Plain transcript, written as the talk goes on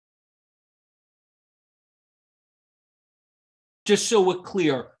just so we're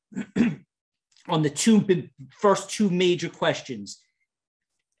clear on the first two major questions,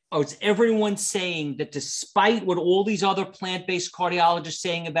 is everyone saying that despite what all these other plant-based cardiologists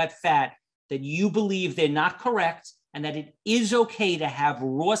saying about fat, that you believe they're not correct and that it is okay to have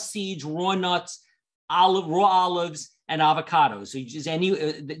raw seeds, raw nuts, raw olives, and avocados? So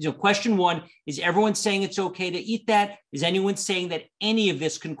is question one, is everyone saying it's okay to eat that? Is anyone saying that any of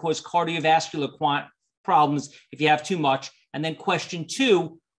this can cause cardiovascular problems if you have too much? And then question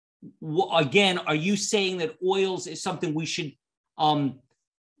two, again, are you saying that oils is something we should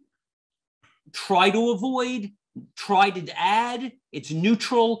try to avoid, try to add? It's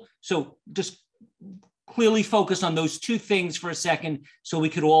neutral. So just clearly focus on those two things for a second so we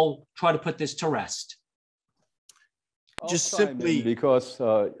could all try to put this to rest. Just simply because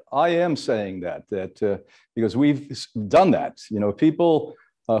I am saying that because we've done that. You know, people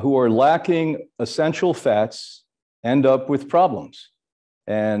who are lacking essential fats end up with problems.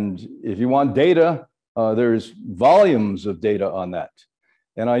 And if you want data, there's volumes of data on that.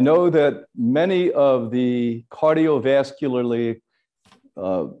 And I know that many of the cardiovascularly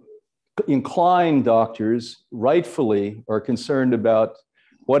inclined doctors rightfully are concerned about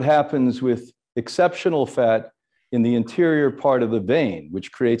what happens with exceptional fat in the interior part of the vein,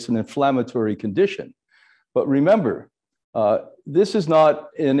 which creates an inflammatory condition. But remember, this is not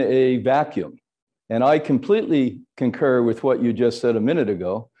in a vacuum. And I completely concur with what you just said a minute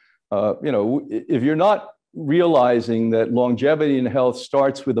ago. You know, if you're not realizing that longevity in health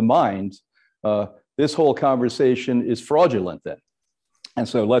starts with the mind, this whole conversation is fraudulent then. And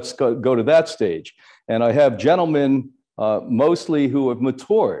so let's go to that stage. And I have gentlemen mostly who have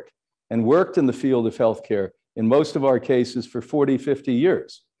matured and worked in the field of healthcare in most of our cases for 40, 50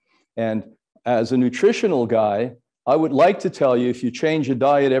 years. And as a nutritional guy, I would like to tell you, if you change a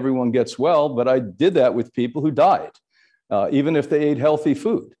diet, everyone gets well, but I did that with people who died, even if they ate healthy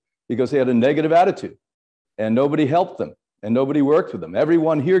food, because they had a negative attitude and nobody helped them and nobody worked with them.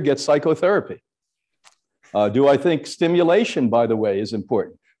 Everyone here gets psychotherapy. Do I think stimulation, by the way, is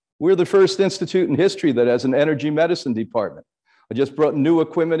important? We're the first institute in history that has an energy medicine department. I just brought new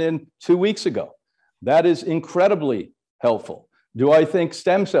equipment in 2 weeks ago. That is incredibly helpful. Do I think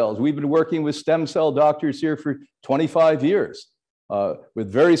stem cells? We've been working with stem cell doctors here for 25 years.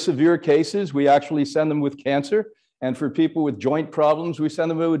 With very severe cases, we actually send them with cancer. And for people with joint problems, we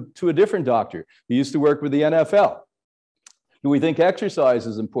send them to a different doctor who used to work with the NFL. Do we think exercise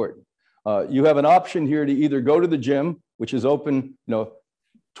is important? You have an option here to either go to the gym, which is open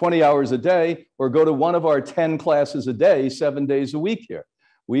 20 hours a day, or go to one of our 10 classes a day, 7 days a week here.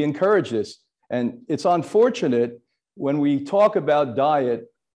 We encourage this. And it's unfortunate when we talk about diet,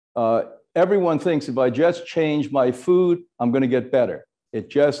 everyone thinks if I just change my food, I'm going to get better. It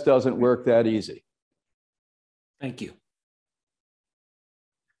just doesn't work that easy. Thank you.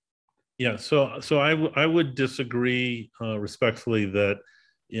 Yeah, so I would disagree respectfully that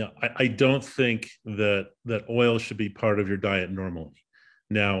I don't think that oil should be part of your diet normally.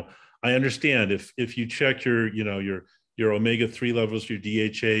 Now, I understand if you check your omega-3 levels, your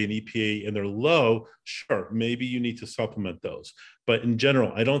DHA and EPA, and they're low, sure, maybe you need to supplement those. But in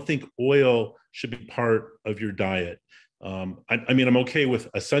general, I don't think oil should be part of your diet. I mean, I'm okay with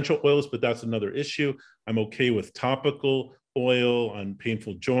essential oils, but that's another issue. I'm okay with topical oil on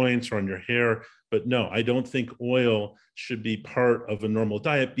painful joints or on your hair, but no, I don't think oil should be part of a normal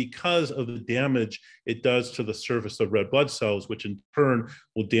diet because of the damage it does to the surface of red blood cells, which in turn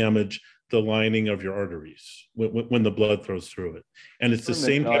will damage the lining of your arteries when the blood flows through it. And it's the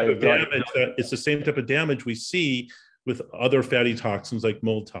same type of damage damage we see with other fatty toxins like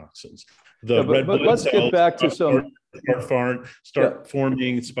mold toxins. The red blood let's cells get back to start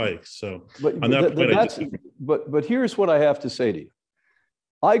forming spikes. So but here's what I have to say to you.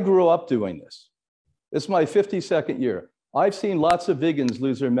 I grew up doing this. It's my 52nd year. I've seen lots of vegans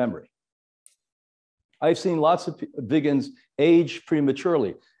lose their memory. I've seen lots of vegans age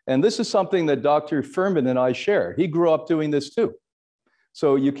prematurely. And this is something that Dr. Furman and I share. He grew up doing this too.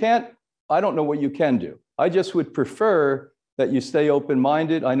 So I don't know what you can do. I just would prefer that you stay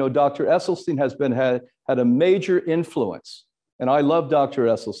open-minded. I know Dr. Esselstyn has had a major influence. And I love Dr.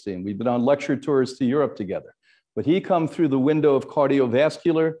 Esselstyn. We've been on lecture tours to Europe together. But he come through the window of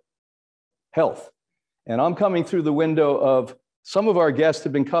cardiovascular health. And I'm coming through the window of some of our guests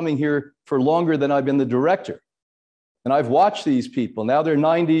have been coming here for longer than I've been the director. And I've watched these people. Now they're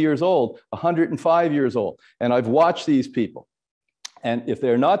 90 years old, 105 years old. And I've watched these people. And if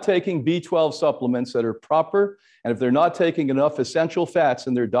they're not taking B12 supplements that are proper, and if they're not taking enough essential fats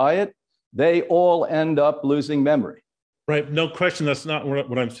in their diet, they all end up losing memory. Right. No question. That's not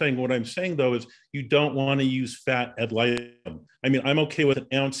what I'm saying. What I'm saying, though, is you don't want to use fat ad litem. I mean, I'm okay with an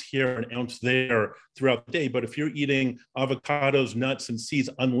ounce here, an ounce there throughout the day. But if you're eating avocados, nuts, and seeds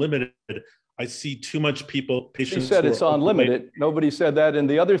unlimited, I see too much patients. He said it's unlimited. Nobody said that. And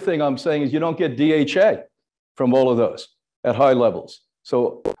the other thing I'm saying is you don't get DHA from all of those at high levels.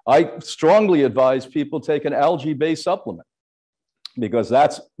 So I strongly advise people take an algae-based supplement, because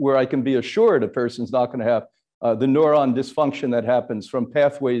that's where I can be assured a person's not going to have the neuron dysfunction that happens from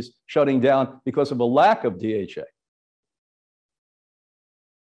pathways shutting down because of a lack of DHA.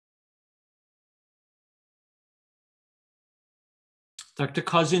 Dr.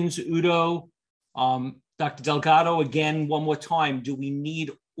 Cousens, Udo, Dr. Delgado, again, one more time, do we need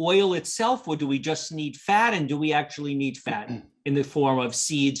oil itself, or do we just need fat? And do we actually need fat in the form of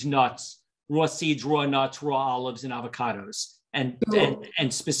seeds, nuts, raw seeds, raw nuts, raw olives, and avocados, and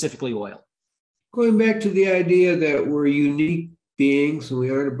specifically oil? Going back to the idea that we're unique beings and we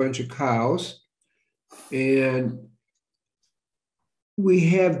aren't a bunch of cows, and we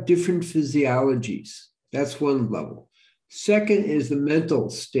have different physiologies. That's one level. Second is the mental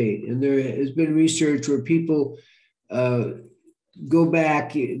state. And there has been research where people go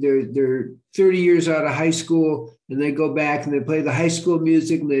back, they're 30 years out of high school, and they go back and they play the high school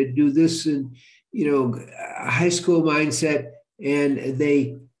music and they do this and, a high school mindset, and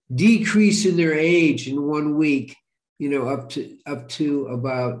they decrease in their age in 1 week, up to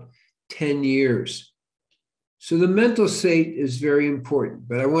about 10 years. So the mental state is very important.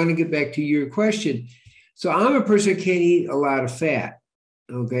 But I want to get back to your question. So I'm a person who can't eat a lot of fat.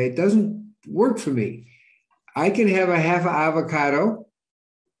 Okay, it doesn't work for me. I can have a half an avocado,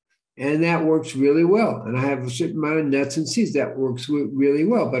 and that works really well. And I have a certain amount of nuts and seeds that works really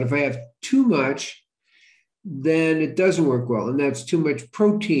well. But if I have too much, then it doesn't work well. And that's too much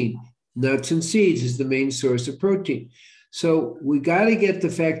protein. Nuts and seeds is the main source of protein. So we got to get the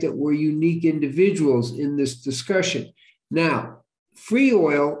fact that we're unique individuals in this discussion. Now, free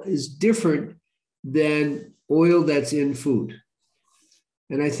oil is different than oil that's in food.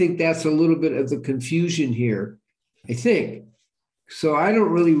 And I think that's a little bit of the confusion here, I think. So I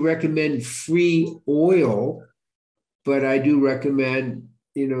don't really recommend free oil, but I do recommend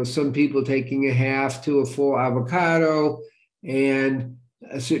some people taking a half to a full avocado and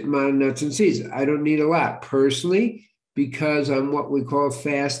a certain amount of nuts and seeds. I don't need a lot personally, because I'm what we call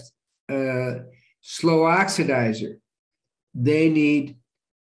fast, slow oxidizer. They need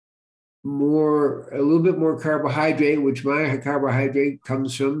a little bit more carbohydrate, which my carbohydrate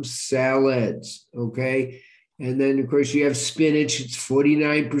comes from salads, okay? And then, of course, you have spinach. It's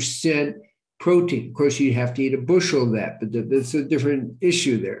 49% protein. Of course, you have to eat a bushel of that, but that's a different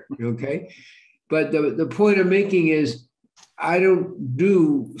issue there, okay? But the point I'm making is I don't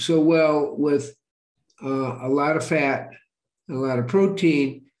do so well with a lot of fat, a lot of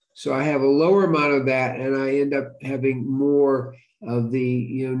protein, so I have a lower amount of that, and I end up having more of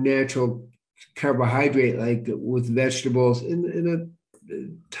the natural carbohydrate, like with vegetables, and a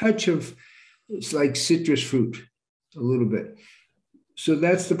touch of, it's like citrus fruit, a little bit. So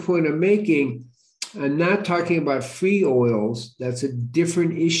that's the point I'm making. I'm not talking about free oils. That's a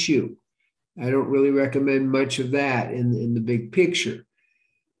different issue. I don't really recommend much of that in the big picture.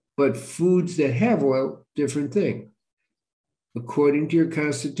 But foods that have oil, different thing. According to your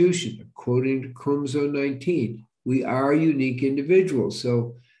constitution, according to chromosome 19, we are unique individuals.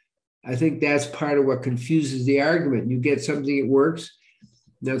 So I think that's part of what confuses the argument. You get something that works.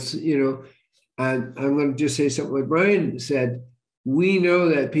 That's, I'm going to just say something like Brian said. We know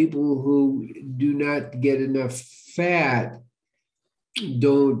that people who do not get enough fat,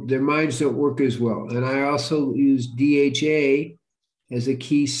 their minds don't work as well. And I also use DHA as a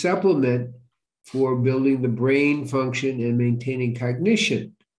key supplement for building the brain function and maintaining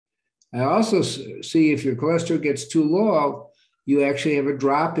cognition. I also see if your cholesterol gets too low, you actually have a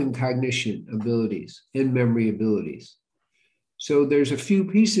drop in cognition abilities and memory abilities. So there's a few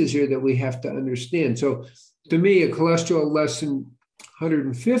pieces here that we have to understand. So to me, a cholesterol less than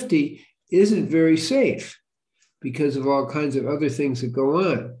 150 isn't very safe because of all kinds of other things that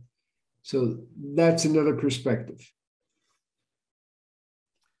go on. So that's another perspective.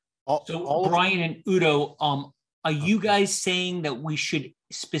 So Brian and Udo, are you guys saying that we should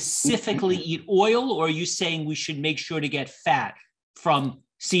specifically eat oil, or are you saying we should make sure to get fat from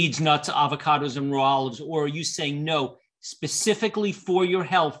seeds, nuts, avocados, and raw olives? Or are you saying no, specifically for your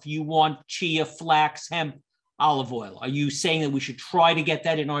health, you want chia, flax, hemp, olive oil? Are you saying that we should try to get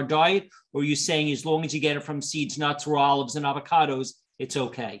that in our diet? Or are you saying as long as you get it from seeds, nuts, raw olives, and avocados, it's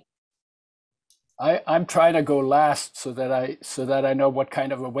okay? I'm trying to go last so that I know what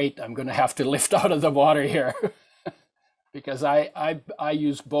kind of a weight I'm going to have to lift out of the water here. because I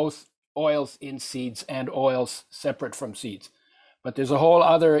use both oils in seeds and oils separate from seeds. But there's a whole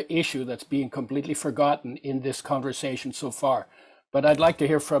other issue that's being completely forgotten in this conversation so far. But I'd like to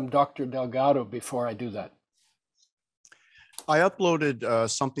hear from Dr. Delgado before I do that. I uploaded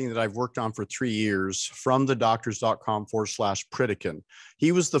something that I've worked on for 3 years from thedoctors.com/Pritikin.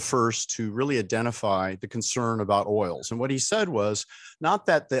 He was the first to really identify the concern about oils. And what he said was not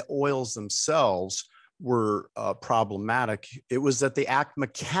that the oils themselves were problematic. It was that they act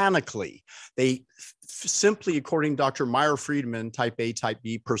mechanically. They simply, according to Dr. Meyer Friedman, type A, type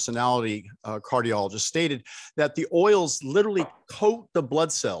B personality cardiologist, stated that the oils literally coat the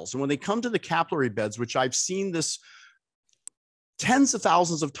blood cells. And when they come to the capillary beds, which I've seen this tens of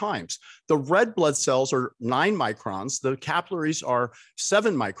thousands of times, the red blood cells are 9 microns, the capillaries are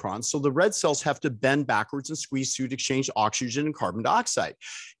 7 microns. So the red cells have to bend backwards and squeeze through to exchange oxygen and carbon dioxide.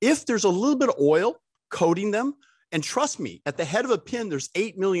 If there's a little bit of oil coating them, and trust me, at the head of a pin, there's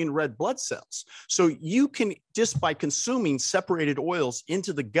 8 million red blood cells. So you can, just by consuming separated oils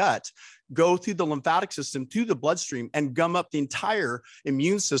into the gut, go through the lymphatic system, through the bloodstream, and gum up the entire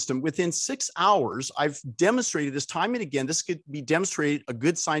immune system. Within 6 hours, I've demonstrated this time and again. This could be demonstrated, a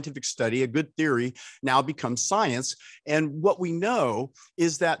good scientific study, a good theory now becomes science. And what we know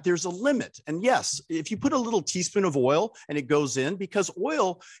is that there's a limit. And yes, if you put a little teaspoon of oil and it goes in, because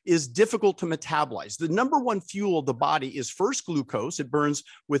oil is difficult to metabolize. The number one fuel of the body is first glucose. It burns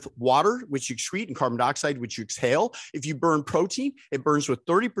with water, which you excrete, and carbon dioxide, which you exhale. If you burn protein, it burns with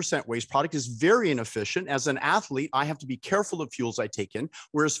 30% waste product. Is very inefficient. As an athlete, I have to be careful of fuels I take in,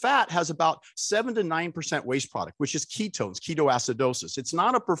 whereas fat has about 7 to 9% waste product, which is ketones, ketoacidosis. It's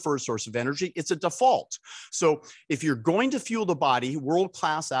not a preferred source of energy, it's a default. So if you're going to fuel the body,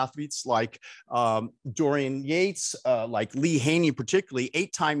 world-class athletes like Dorian Yates, like Lee Haney, particularly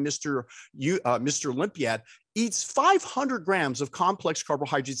 8-time Mr. Olympiad, eats 500 grams of complex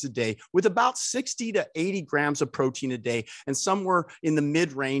carbohydrates a day with about 60 to 80 grams of protein a day and somewhere in the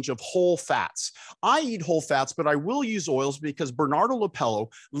mid-range of whole fats. I eat whole fats, but I will use oils because Bernardo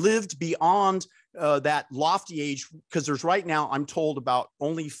Lopello lived beyond that lofty age, because there's right now, I'm told, about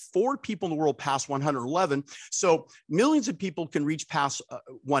only 4 people in the world past 111. So millions of people can reach past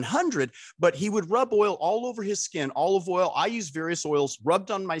 100, but he would rub oil all over his skin, olive oil. I use various oils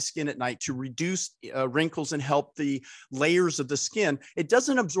rubbed on my skin at night to reduce wrinkles and help the layers of the skin. It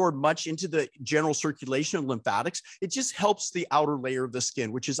doesn't absorb much into the general circulation of lymphatics. It just helps the outer layer of the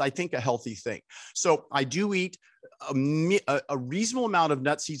skin, which is, I think, a healthy thing. So I do eat a reasonable amount of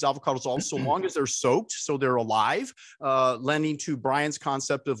nuts, seeds, avocados, all so long as they're soaked, so they're alive, lending to Brian's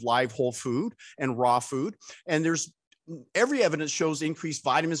concept of live whole food and raw food. And there's every evidence shows increased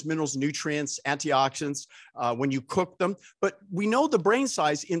vitamins, minerals, nutrients, antioxidants when you cook them. But we know the brain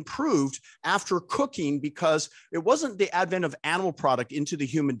size improved after cooking because it wasn't the advent of animal product into the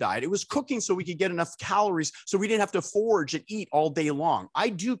human diet. It was cooking so we could get enough calories so we didn't have to forage and eat all day long. I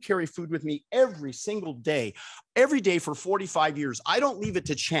do carry food with me every single day. Every day for 45 years. I don't leave it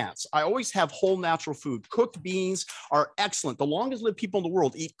to chance. I always have whole natural food. Cooked beans are excellent. The longest lived people in the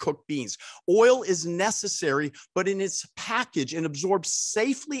world eat cooked beans. Oil is necessary, but in its package and absorbs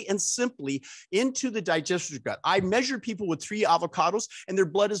safely and simply into the digestive gut. I measured people with 3 avocados and their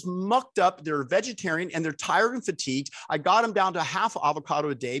blood is mucked up. They're vegetarian and they're tired and fatigued. I got them down to half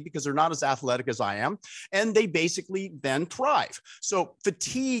avocado a day because they're not as athletic as I am. And they basically then thrive. So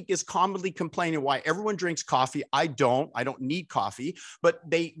fatigue is commonly complaining why everyone drinks coffee. I don't need coffee, but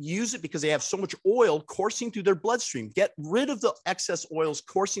they use it because they have so much oil coursing through their bloodstream. Get rid of the excess oils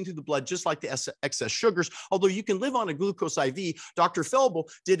coursing through the blood, just like the excess sugars. Although you can live on a glucose IV, Dr. Felbel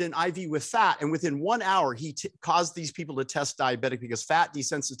did an IV with fat, and within 1 hour, he caused these people to test diabetic because fat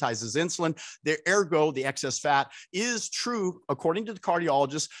desensitizes insulin. Ergo, the excess fat is true, according to the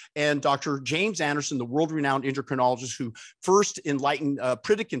cardiologist and Dr. James Anderson, the world-renowned endocrinologist who first enlightened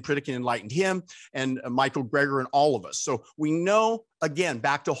Pritikin. Pritikin enlightened him, and Michael Greger and all of us. So we know, again,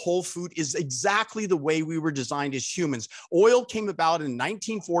 back to whole food is exactly the way we were designed as humans. Oil came about in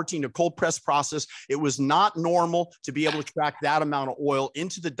 1914, a cold press process. It was not normal to be able to extract that amount of oil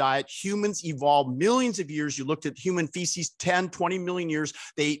into the diet. Humans evolved millions of years. You looked at human feces, 10, 20 million years.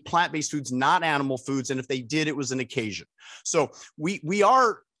 They ate plant-based foods, not animal foods. And if they did, it was an occasion. So we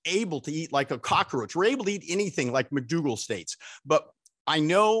are able to eat like a cockroach. We're able to eat anything, like McDougall states. But I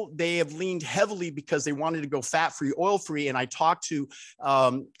know they have leaned heavily because they wanted to go fat-free, oil-free. And I talked to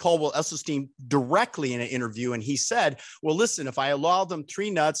Caldwell Esselstyn directly in an interview, and he said, well, listen, if I allow them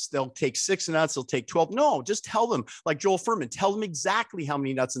 3 nuts, they'll take 6 nuts, they'll take 12. No, just tell them, like Joel Fuhrman, tell them exactly how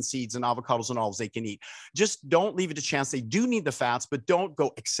many nuts and seeds and avocados and olives they can eat. Just don't leave it to chance. They do need the fats, but don't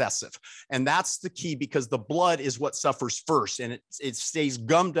go excessive. And that's the key, because the blood is what suffers first, and it stays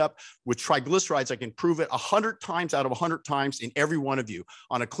gummed up with triglycerides. I can prove it 100 times out of 100 times in every one of you.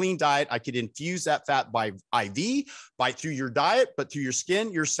 On a clean diet, I could infuse that fat by IV, through your diet, but through your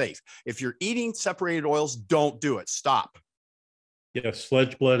skin, you're safe. If you're eating separated oils, don't do it. Stop. Yeah,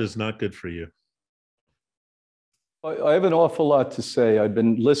 sledge blood is not good for you. I have an awful lot to say. I've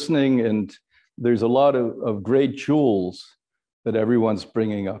been listening, and there's a lot of great jewels that everyone's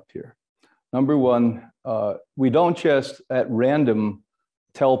bringing up here. Number one, we don't just at random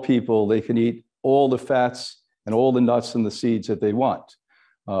tell people they can eat all the fats and all the nuts and the seeds that they want.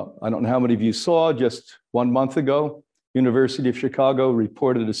 I don't know how many of you saw, just 1 month ago, University of Chicago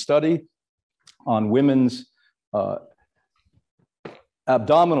reported a study on women's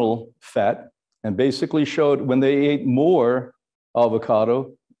abdominal fat, and basically showed when they ate more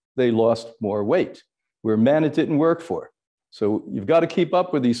avocado, they lost more weight, where men it didn't work for. So you've got to keep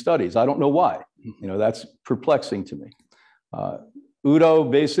up with these studies. I don't know why. You know, that's perplexing to me. Udo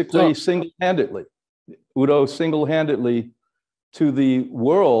basically single-handedly to the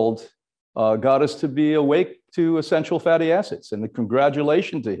world got us to be awake to essential fatty acids. And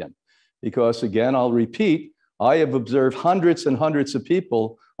congratulations to him, because again, I'll repeat, I have observed hundreds and hundreds of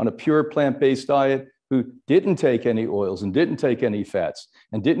people on a pure plant-based diet who didn't take any oils and didn't take any fats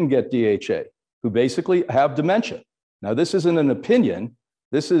and didn't get DHA, who basically have dementia. Now, this isn't an opinion.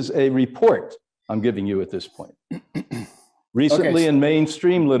 This is a report I'm giving you at this point. Recently, in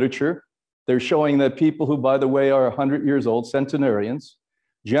mainstream literature, they're showing that people who, by the way, are 100 years old, centenarians,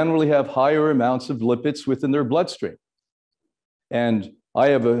 generally have higher amounts of lipids within their bloodstream. And I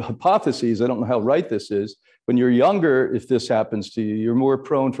have a hypothesis, I don't know how right this is. When you're younger, if this happens to you, you're more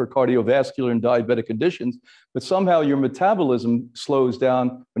prone for cardiovascular and diabetic conditions, but somehow your metabolism slows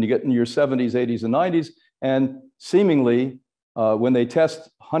down when you get in your 70s, 80s, and 90s. And seemingly, when they test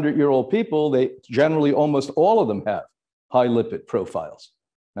 100-year-old people, they generally, almost all of them have high lipid profiles.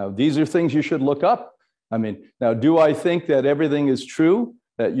 Now, these are things you should look up. I mean, now, do I think that everything is true,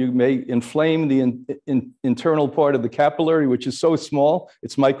 that you may inflame the internal part of the capillary, which is so small,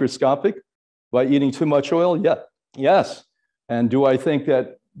 it's microscopic, by eating too much oil? Yeah, yes. And do I think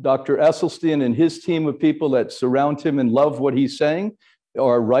that Dr. Esselstyn and his team of people that surround him and love what he's saying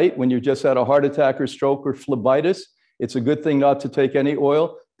are right when you just had a heart attack or stroke or phlebitis? It's a good thing not to take any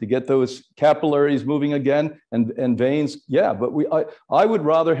oil to get those capillaries moving again and veins. Yeah, but I would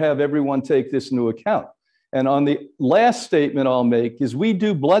rather have everyone take this into account. And on the last statement I'll make is we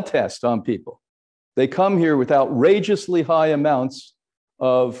do blood tests on people. They come here with outrageously high amounts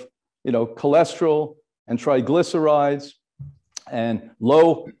of cholesterol and triglycerides and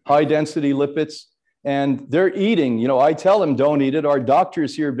low high density lipids. And they're eating, I tell them don't eat it. Our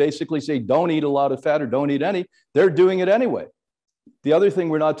doctors here basically say don't eat a lot of fat or don't eat any. They're doing it anyway. The other thing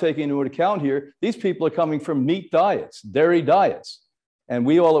we're not taking into account here, these people are coming from meat diets, dairy diets. And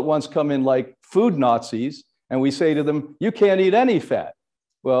we all at once come in like food Nazis, and we say to them, you can't eat any fat.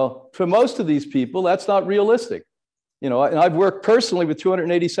 Well, for most of these people, that's not realistic. And I've worked personally with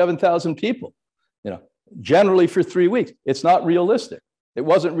 287,000 people, generally for 3 weeks. It's not realistic. It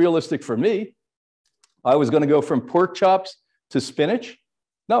wasn't realistic for me. I was going to go from pork chops to spinach.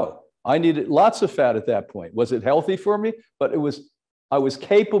 No, I needed lots of fat at that point. Was it healthy for me? But I was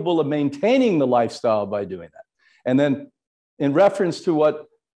capable of maintaining the lifestyle by doing that. And then in reference to what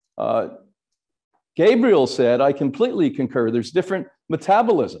Gabriel said, I completely concur. There's different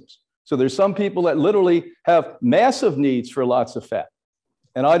metabolisms. So there's some people that literally have massive needs for lots of fat.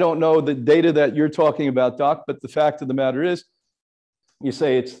 And I don't know the data that you're talking about, Doc, but the fact of the matter is, you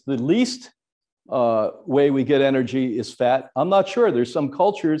say it's the least way we get energy is fat. I'm not sure. There's some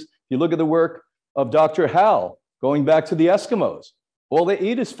cultures, you look at the work of Dr. Howell, going back to the Eskimos, all they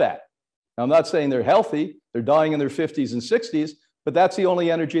eat is fat. Now, I'm not saying they're healthy. They're dying in their 50s and 60s, but that's the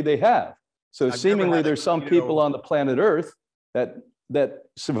only energy they have. So seemingly there's some people on the planet Earth that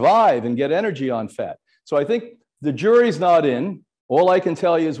survive and get energy on fat. So I think the jury's not in. All I can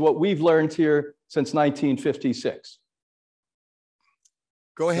tell you is what we've learned here since 1956.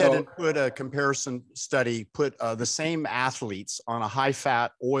 Go ahead and put a comparison study, put the same athletes on a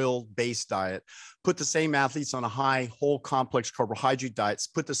high-fat, oil-based diet, put the same athletes on a high whole complex carbohydrate diets,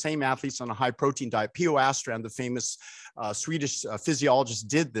 put the same athletes on a high protein diet. P.O. Astrand, the famous Swedish physiologist,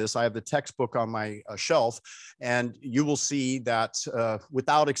 did this. I have the textbook on my shelf, and you will see that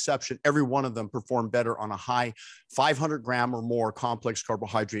without exception, every one of them performed better on a high 500 gram or more complex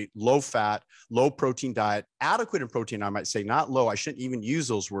carbohydrate, low fat, low protein diet, adequate in protein, I might say, not low. I shouldn't even use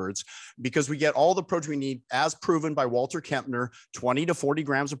those words, because we get all the protein we need, as proven by Walter Kempner, 20 to 40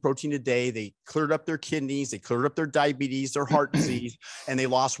 grams of protein a day. They cleared up their kidneys, they cleared up their diabetes, their heart disease, and they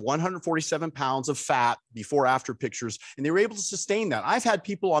lost 147 pounds of fat before after pictures, and they were able to sustain that. I've had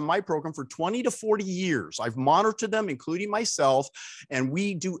people on my program for 20 to 40 years. I've monitored them, including myself, and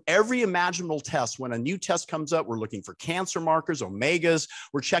we do every imaginable test. When a new test comes up, we're looking for cancer markers, omegas,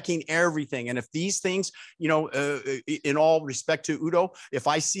 we're checking everything. And if these things, you know, in all respect to Udo, if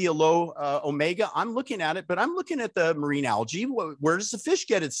I see a low omega, I'm looking at it, but I'm looking at the marine algae. Where does the fish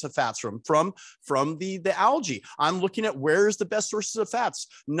get its fats from? From the algae. I'm looking at where is the best sources of fats: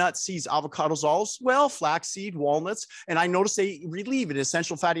 nuts, seeds, avocados, olives, well, flaxseed, walnuts. And I noticed they relieve an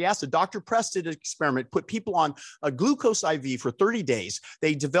essential fatty acid. Dr. Press did an experiment, put people on a glucose IV for 30 days.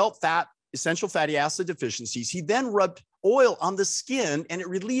 They developed essential fatty acid deficiencies. He then rubbed oil on the skin, and it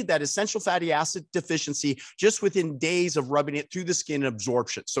relieved that essential fatty acid deficiency just within days of rubbing it through the skin and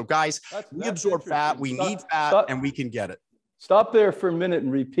absorption. So guys, we absorb fat, we need fat, and we can get it. Stop there for a minute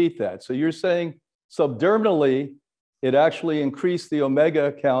and repeat that. So you're saying subdermally, it actually increased the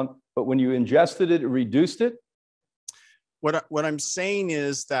omega count, but when you ingested it, it reduced it? What I'm saying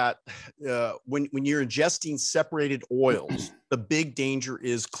is that when you're ingesting separated oils, the big danger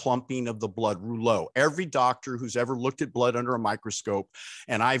is clumping of the blood, rouleau. Every doctor who's ever looked at blood under a microscope,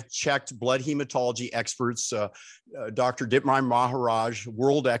 and I've checked blood hematology experts, Dr. Ditmar Maharaj,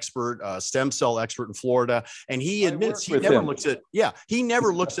 world expert, stem cell expert in Florida, and he admits he never looks at, he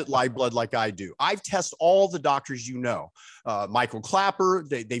never looks at live blood like I do. I've tested all the doctors you know. Michael Clapper,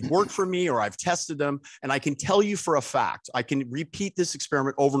 they've worked for me, or I've tested them, and I can tell you for a fact, I can repeat this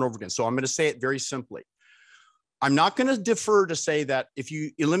experiment over and over again. So I'm going to say it very simply. I'm not going to defer to say that if you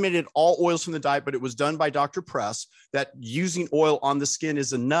eliminated all oils from the diet, but it was done by Dr. Press, that using oil on the skin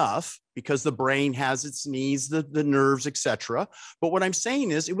is enough, because the brain has its needs, the nerves, etc. But what I'm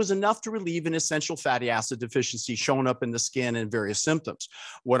saying is it was enough to relieve an essential fatty acid deficiency showing up in the skin and various symptoms.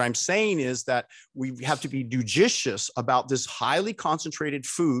 What I'm saying is that we have to be judicious about this highly concentrated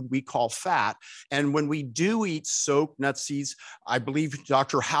food we call fat. And when we do eat soaked nut seeds, I believe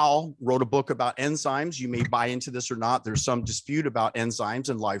Dr. Howell wrote a book about enzymes. You may buy into this or not. There's some dispute about enzymes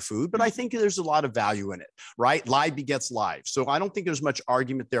in live food, but I think there's a lot of value in it, right? Live begets live. So I don't think there's much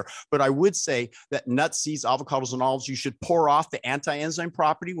argument there. But I would say that nuts, seeds, avocados, and olives, you should pour off the anti-enzyme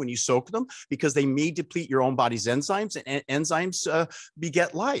property when you soak them, because they may deplete your own body's enzymes, and enzymes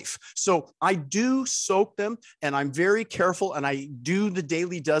beget life. So I do soak them, and I'm very careful, and I do the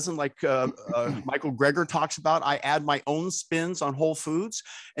daily dozen like Michael Greger talks about. I add my own spins on whole foods.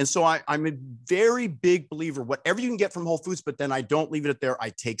 And so I'm a very big believer, whatever you can get from whole foods, but then I don't leave it there.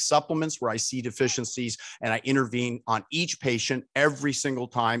 I take supplements where I see deficiencies, and I intervene on each patient every single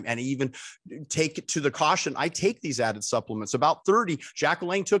time, and even take it to the caution. I take these added supplements, about 30. Jack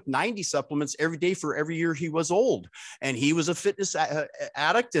LaLanne took 90 supplements every day for every year he was old. And he was a fitness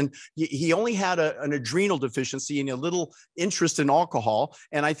addict, and he only had an adrenal deficiency and a little interest in alcohol.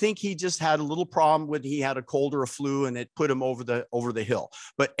 And I think he just had a little problem when he had a cold or a flu, and it put him over the hill.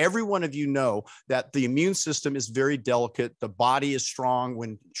 But every one of you know that the immune system is very delicate. The body is strong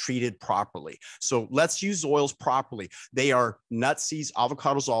when treated properly. So let's use oils properly. They are nuts, seeds,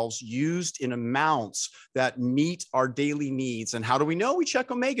 avocados, olives, used in amounts that meet our daily needs. And how do we know? We check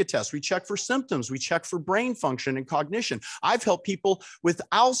omega tests. We check for symptoms. We check for brain function and cognition. I've helped people with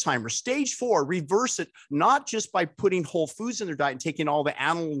Alzheimer's, stage 4, reverse it, not just by putting whole foods in their diet and taking all the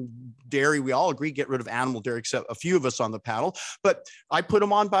animal dairy. We all agree, get rid of animal dairy, except a few of us on the panel. But I put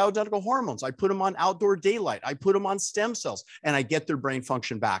them on bioidentical hormones. I put them on outdoor daylight. I put them on stem cells, and I get their brain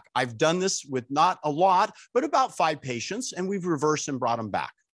function back. I've done this with not a lot, but about 5 patients, and we've reversed and brought them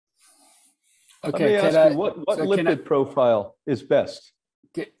back. Okay, let me ask you, what lipid profile is best?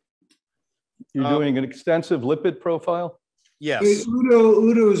 You're doing an extensive lipid profile? Yes. Wait,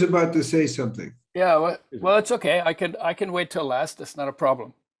 Udo is about to say something. Yeah, well, it's okay. I can wait till last. That's not a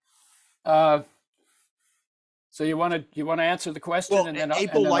problem. So you want to answer the question, Well, and then I'll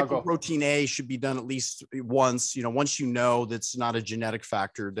go. apolipoprotein A should be done at least once. Once you know that's not a genetic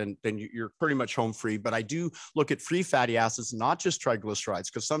factor, then you're pretty much home free. But I do look at free fatty acids, not just triglycerides,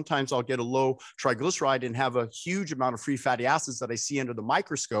 because sometimes I'll get a low triglyceride and have a huge amount of free fatty acids that I see under the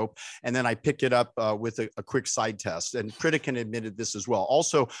microscope, and then I pick it up with a quick side test. And Pritikin admitted this as well.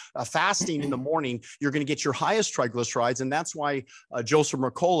 Also, fasting in the morning, you're going to get your highest triglycerides, and that's why Joseph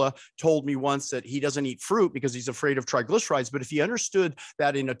Mercola told me once that he doesn't eat fruit because he's afraid of triglycerides. But if he understood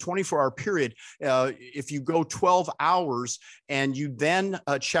that in a 24-hour period, if you go 12 hours and you then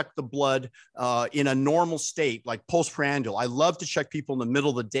check the blood in a normal state, like postprandial, I love to check people in the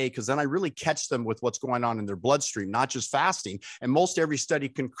middle of the day because then I really catch them with what's going on in their bloodstream, not just fasting. And most every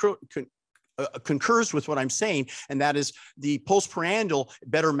study concurs with what I'm saying, and that is the postprandial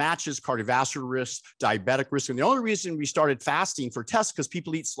better matches cardiovascular risk, diabetic risk. And the only reason we started fasting for tests because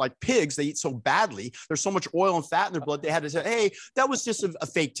people eat like pigs, they eat so badly, there's so much oil and fat in their blood, they had to say, hey, that was just a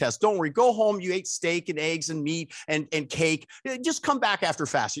fake test. Don't worry, go home, you ate steak and eggs and meat and cake, just come back after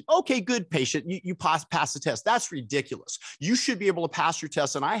fasting. Okay, good, patient, you pass the test. That's ridiculous. You should be able to pass your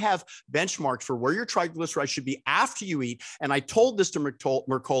test, and I have benchmarks for where your triglycerides should be after you eat. And I told this to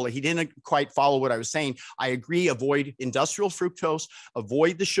Mercola, he didn't quite follow what I was saying. I agree, avoid industrial fructose,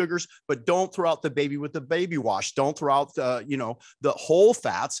 avoid the sugars, but don't throw out the baby with the baby wash. Don't throw out the whole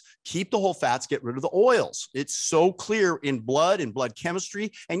fats. Keep the whole fats, get rid of the oils. It's so clear in blood and blood chemistry.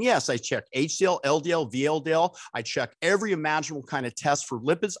 And yes, I check HDL, LDL, VLDL. I check every imaginable kind of test for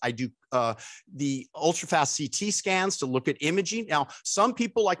lipids. I do the ultra-fast CT scans to look at imaging. Now, some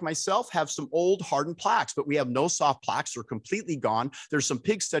people like myself have some old hardened plaques, but we have no soft plaques. They're completely gone. There's some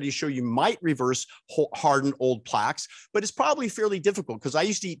pig studies show you might reverse hardened old plaques, but it's probably fairly difficult because I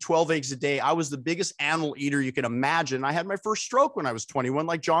used to eat 12 eggs a day. I was the biggest animal eater you can imagine. I had my first stroke when I was 21,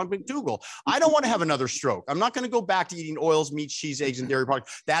 like John McDougall. I don't want to have another stroke. I'm not going to go back to eating oils, meat, cheese, eggs, and dairy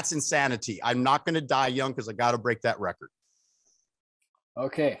products. That's insanity. I'm not going to die young because I got to break that record.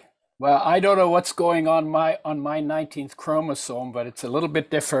 Okay. Well, I don't know what's going on my 19th chromosome, but it's a little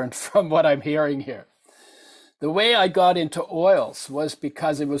bit different from what I'm hearing here. The way I got into oils was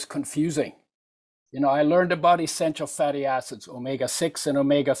because it was confusing. I learned about essential fatty acids, omega-6 and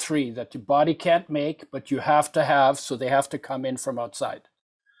omega-3, that your body can't make, but you have to have, so they have to come in from outside.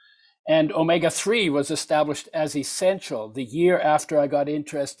 And omega-3 was established as essential the year after I got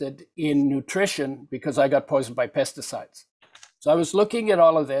interested in nutrition because I got poisoned by pesticides. So I was looking at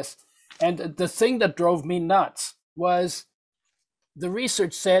all of this. And the thing that drove me nuts was the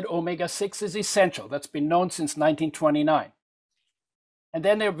research said omega-6 is essential. That's been known since 1929. And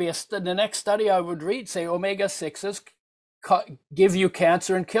then there'd be the next study I would read say omega-6s give you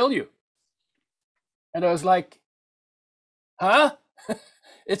cancer and kill you. And I was like, huh?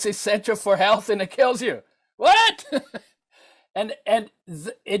 It's essential for health and it kills you. What? and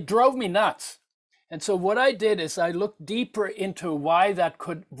it drove me nuts. And so what I did is I looked deeper into why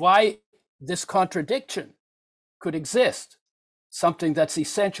this contradiction could exist, something that's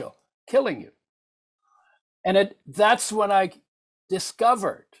essential, killing you. And that's when I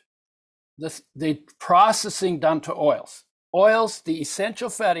discovered the processing done to oils. Oils, the essential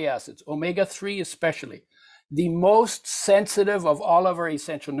fatty acids, omega-3 especially, the most sensitive of all of our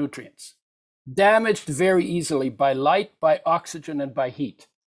essential nutrients, damaged very easily by light, by oxygen, and by heat.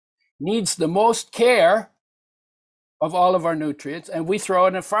 Needs the most care of all of our nutrients, and we throw it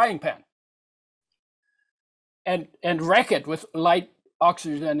in a frying pan and wreck it with light,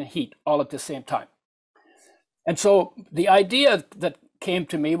 oxygen, and heat all at the same time. And so the idea that came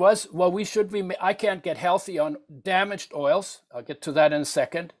to me was, well, I can't get healthy on damaged oils. I'll get to that in a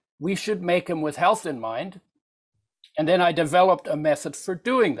second. We should make them with health in mind. And then I developed a method for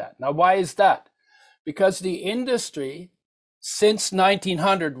doing that. Now, why is that? Because the industry, since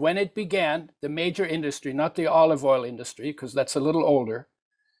 1900, when it began, the major industry, not the olive oil industry, because that's a little older,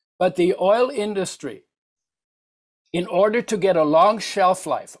 but the oil industry, in order to get a long shelf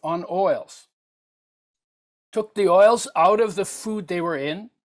life on oils, took the oils out of the food they were in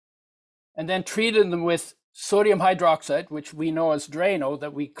and then treated them with sodium hydroxide, which we know as Drano,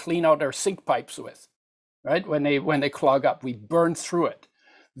 that we clean out our sink pipes with, right? When they clog up, we burn through it.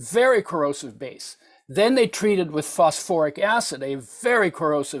 Very corrosive base. Then they treated with phosphoric acid, a very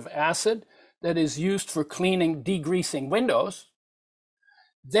corrosive acid that is used for cleaning, degreasing windows.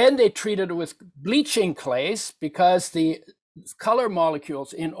 Then they treated it with bleaching clays because the color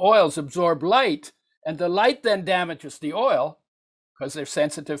molecules in oils absorb light, and the light then damages the oil because they're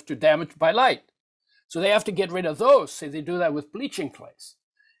sensitive to damage by light. So they have to get rid of those. So they do that with bleaching clays.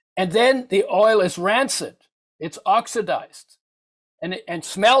 And then the oil is rancid. It's oxidized and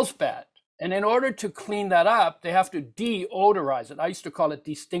smells bad. And in order to clean that up, they have to deodorize it. I used to call it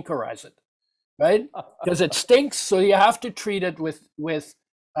de-stinkerize it, right? Because it stinks, so you have to treat it with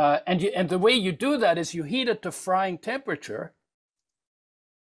and the way you do that is you heat it to frying temperature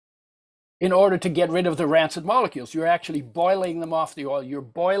in order to get rid of the rancid molecules. You're actually boiling them off the oil. You're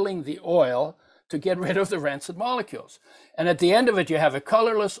boiling the oil to get rid of the rancid molecules. And at the end of it, you have a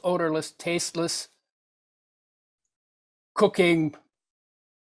colorless, odorless, tasteless cooking,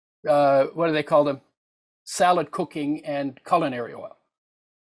 what do they call them? Salad cooking and culinary oil.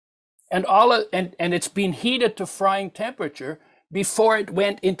 And and it's been heated to frying temperature before it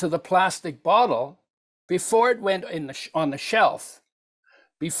went into the plastic bottle, before it went on the shelf,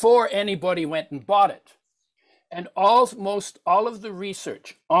 before anybody went and bought it. And almost all of the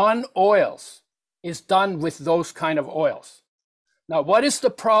research on oils is done with those kind of oils. Now, what is the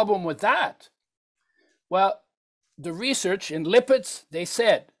problem with that? Well, the research in lipids, they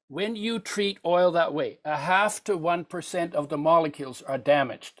said, when you treat oil that way, 0.5 to 1% of the molecules are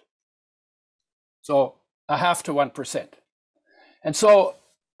damaged. So 0.5 to 1%. And so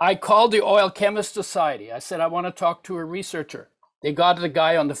I called the Oil Chemist Society. I said, I want to talk to a researcher. They got the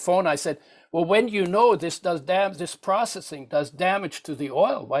guy on the phone. I said, well, when you know this processing does damage to the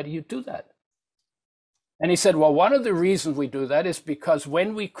oil, why do you do that? And he said, well, one of the reasons we do that is because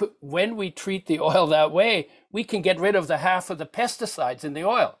when we treat the oil that way, we can get rid of the half of the pesticides in the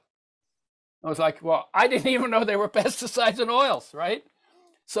oil. I was like, well, I didn't even know there were pesticides in oils, right?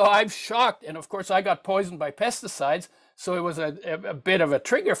 So I'm shocked. And of course, I got poisoned by pesticides. So it was a bit of a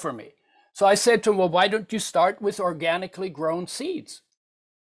trigger for me. So I said to him, well, why don't you start with organically grown seeds?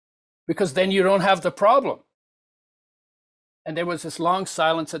 Because then you don't have the problem. And there was this long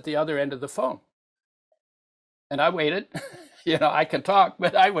silence at the other end of the phone. And I waited. You know, I can talk,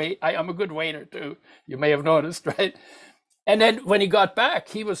 but I wait. I'm a good waiter too. You may have noticed, right? And then when he got back,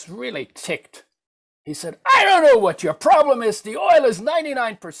 he was really ticked. He said, I don't know what your problem is. The oil is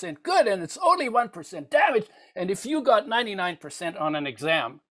 99% good and it's only 1% damaged. And if you got 99% on an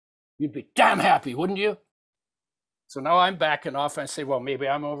exam, you'd be damn happy, wouldn't you? So now I'm backing off and I say, well, maybe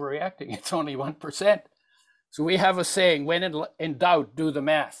I'm overreacting. It's only 1%. So we have a saying, when in doubt, do the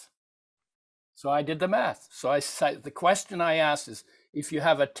math. So I did the math. So the question I asked is, if you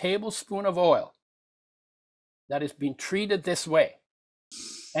have a tablespoon of oil that has been treated this way,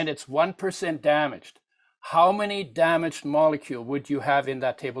 and it's 1% damaged, how many damaged molecule would you have in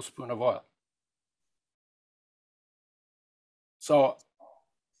that tablespoon of oil? So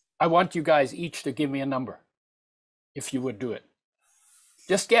I want you guys each to give me a number, if you would do it.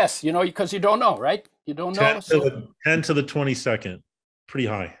 Just guess, you know, because you don't know, right? You don't know. 10 to the 22nd, pretty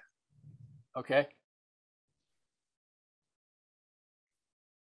high. Okay.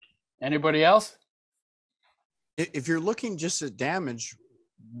 Anybody else? If you're looking just at damage,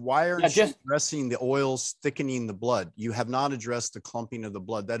 why aren't you addressing the oils thickening the blood? You have not addressed the clumping of the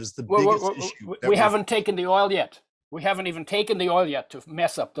blood. That is the biggest issue. We haven't taken the oil yet. We haven't even taken the oil yet to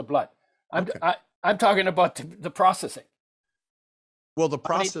mess up the blood. I'm talking about the processing. Well, the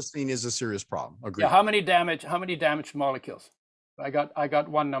processing is a serious problem. Agreed. Yeah, how many damaged molecules? I got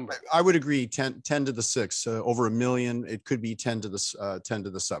one number. I would agree. 10 to the 6, over 1 million. It could be 10 to the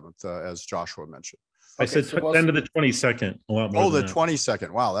 7th, as Joshua mentioned. I said 10 to the 22nd. A lot more. Oh, the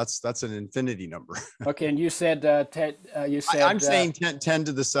 22nd. Wow, that's an infinity number. Okay, and you said I'm saying 10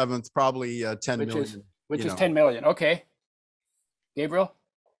 to the 7th, probably 10 million. Which is 10 million. Okay, Gabriel,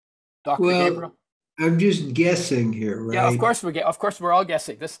 Dr. Gabriel. I'm just guessing here, right? Yeah, of course we're all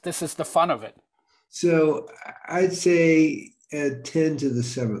guessing. This is the fun of it. So I'd say 10 to the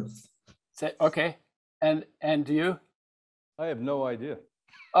 7th. Okay, and you? I have no idea.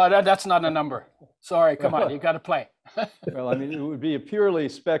 Oh, that's not a number. Sorry, come on, you got to play. Well, I mean, it would be a purely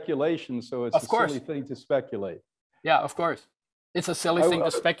speculation, so it's a silly thing to speculate. Yeah, of course. It's a silly thing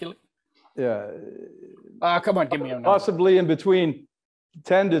to speculate. Yeah. Come on, give me a number. Possibly in between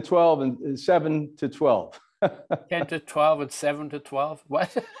 10 to 12 and 7 to 12. 10 to 12 and 7 to 12?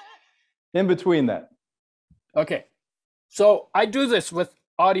 What? In between that. Okay. So I do this with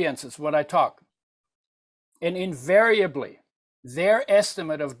audiences when I talk. And invariably, their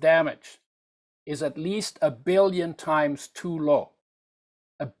estimate of damage is at least 1 billion times too low.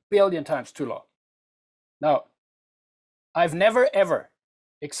 1 billion times too low. Now, I've never ever,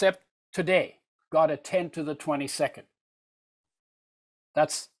 except today, got a 10 to the 22nd.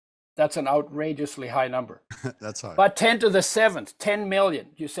 That's an outrageously high number. That's high. But 10 to the 7th, 10 million.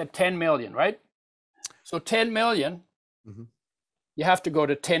 You said 10 million, right? So 10 million, you have to go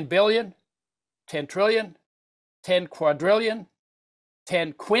to 10 billion, 10 trillion, 10 quadrillion,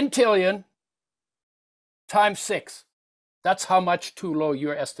 10 quintillion, times 6. That's how much too low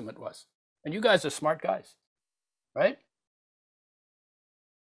your estimate was. And you guys are smart guys, right?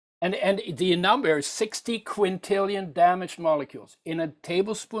 And the number is 60 quintillion damaged molecules in a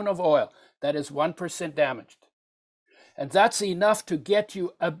tablespoon of oil that is 1% damaged. And that's enough to get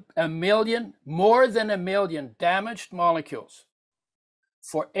you a million, more than a million damaged molecules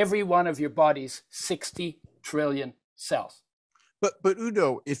for every one of your body's 60 trillion cells. But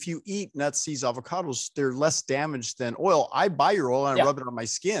Udo, if you eat nuts, seeds, avocados, they're less damaged than oil. I buy your oil and I rub it on my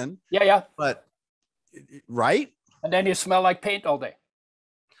skin. Yeah. But, right? And then you smell like paint all day.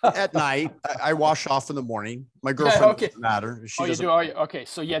 At night, I wash off in the morning. My girlfriend doesn't matter. She doesn't. Okay.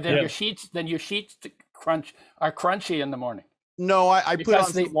 So your sheets are crunchy in the morning. No, I put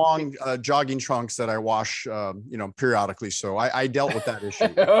on some long jogging trunks that I wash, periodically. So I dealt with that issue.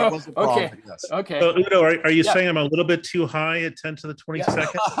 That was a problem, yes. Okay. So, Udo, are you saying I'm a little bit too high at 10 to the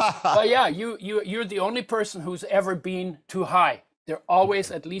 22nd? Well, yeah, you're the only person who's ever been too high. They're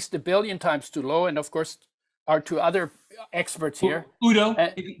always at least 1 billion times too low, and of course, our two other experts here. Udo,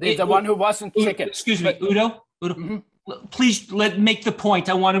 the one who wasn't chicken. Excuse me, Udo. Please make the point.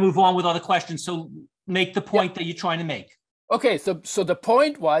 I want to move on with other questions. So make the point that you're trying to make. Okay, so the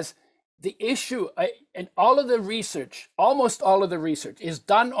point was the issue, and all of the research, almost all of the research is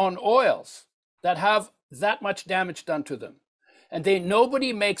done on oils that have that much damage done to them. And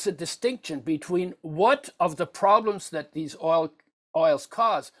nobody makes a distinction between what of the problems that these oils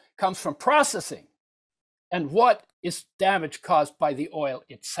cause comes from processing and what is damage caused by the oil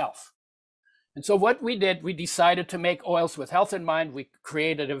itself. And so what we did, we decided to make oils with health in mind. We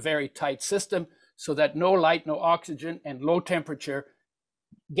created a very tight system so that no light, no oxygen, and low temperature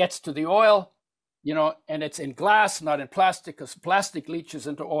gets to the oil, and it's in glass, not in plastic, because plastic leaches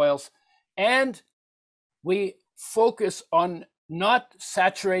into oils. And we focus on not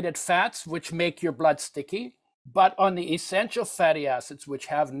saturated fats, which make your blood sticky, but on the essential fatty acids, which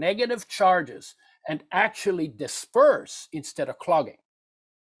have negative charges and actually disperse instead of clogging.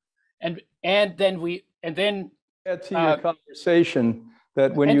 And then add to your conversation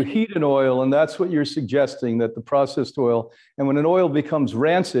that when you heat an oil, and that's what you're suggesting, that the processed oil, and when an oil becomes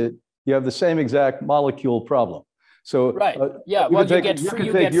rancid, you have the same exact molecule problem. So you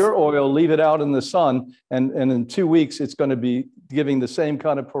can take your oil, leave it out in the sun, and in 2 weeks, it's going to be giving the same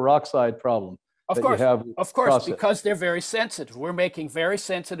kind of peroxide problem. Of course, because they're very sensitive. We're making very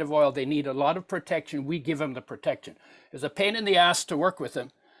sensitive oil. They need a lot of protection. We give them the protection. It's a pain in the ass to work with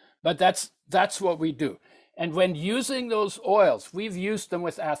them, but that's what we do. And when using those oils, we've used them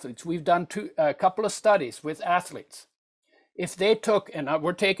with athletes. We've done a couple of studies with athletes. If they took, and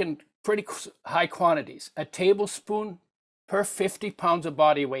we're taking pretty high quantities, a tablespoon per 50 pounds of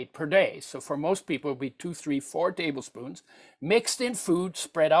body weight per day. So for most people, it would be 2, 3, 4 tablespoons mixed in food,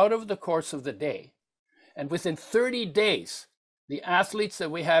 spread out over the course of the day. And within 30 days, the athletes that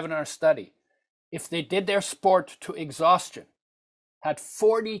we have in our study, if they did their sport to exhaustion, had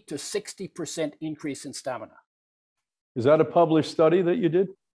 40 to 60% increase in stamina. Is that a published study that you did?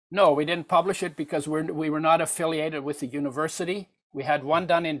 No, we didn't publish it because we were not affiliated with the university. We had one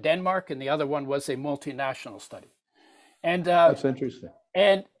done in Denmark, and the other one was a multinational study. And that's interesting.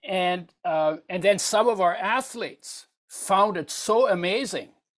 And then some of our athletes found it so amazing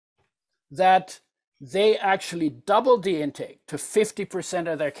that they actually doubled the intake to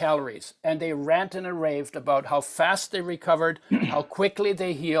 50% of their calories. And they ranted and raved about how fast they recovered, how quickly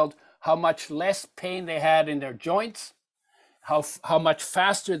they healed, how much less pain they had in their joints, how much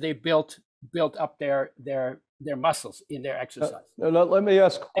faster they built up their muscles in their exercise. Let me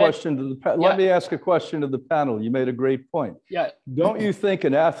ask a question to the panel. You made a great point. Yeah. Don't you think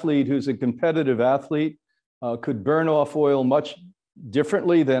an athlete who's a competitive athlete could burn off oil much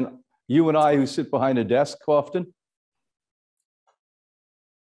differently than you and I who sit behind a desk often?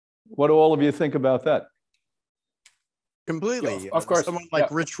 What do all of you think about that? Completely. Yeah, of course. Someone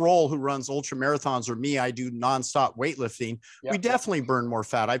like Rich Roll, who runs ultra marathons, or me, I do nonstop weightlifting. We definitely burn more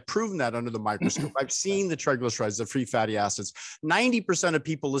fat. I've proven that under the microscope. I've seen the triglycerides, the free fatty acids. 90% of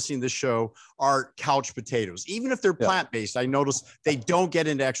people listening to this show are couch potatoes. Even if they're plant-based, I notice they don't get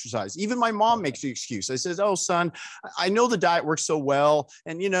into exercise. Even my mom makes the excuse. I says, "Oh, son, I know the diet works so well,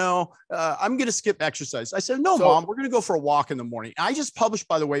 and I'm going to skip exercise." I said, "No, Mom, we're going to go for a walk in the morning." I just published,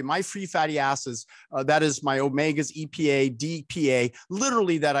 by the way, my free fatty acids. That is my omegas, EPA, DPA,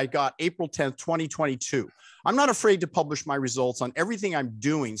 literally that I got April 10th, 2022. I'm not afraid to publish my results on everything I'm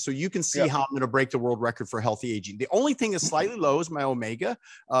doing so you can see how I'm going to break the world record for healthy aging. The only thing that's slightly low is my omega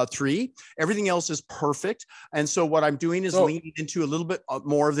 3. Everything else is perfect. And so what I'm doing is leaning into a little bit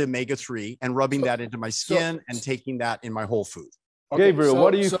more of the omega 3 and rubbing that into my skin and taking that in my whole food. Okay, Gabriel,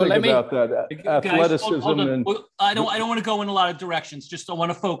 what do you so think let me- about that? Guys, Athleticism hold on. and I don't want to go in a lot of directions. Just I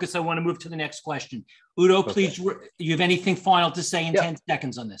want to focus. I want to move to the next question. Udo, please, you have anything final to say in 10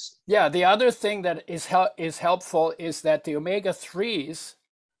 seconds on this? Yeah, the other thing that is helpful is that the omega-3s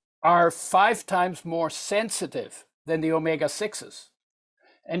are 5 times more sensitive than the omega-6s.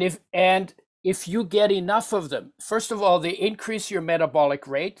 And if you get enough of them, first of all, they increase your metabolic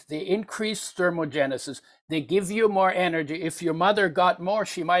rate, they increase thermogenesis, they give you more energy. If your mother got more,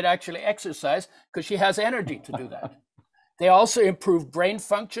 she might actually exercise because she has energy to do that. They also improve brain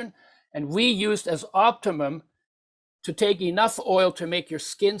function. And we used as optimum to take enough oil to make your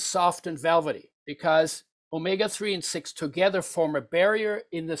skin soft and velvety, because omega-3 and 6 together form a barrier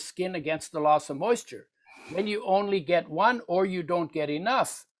in the skin against the loss of moisture. When you only get one or you don't get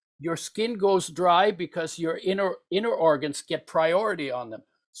enough, your skin goes dry because your inner organs get priority on them.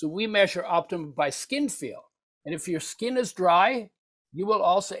 So we measure optimum by skin feel. And if your skin is dry, you will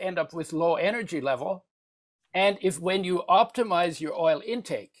also end up with low energy level. And when you optimize your oil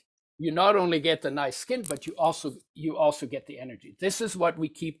intake, you not only get the nice skin, but you also get the energy. This is what we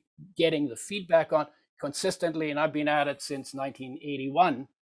keep getting the feedback on consistently. And I've been at it since 1981.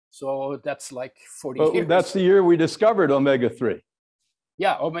 So that's like 40 years. That's the year we discovered omega-3.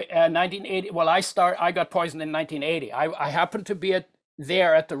 Yeah, 1980. Well, I got poisoned in 1980. I happened to be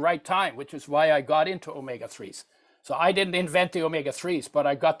there at the right time, which is why I got into omega-3s. So I didn't invent the omega-3s, but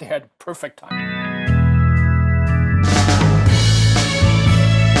I got there at the perfect time.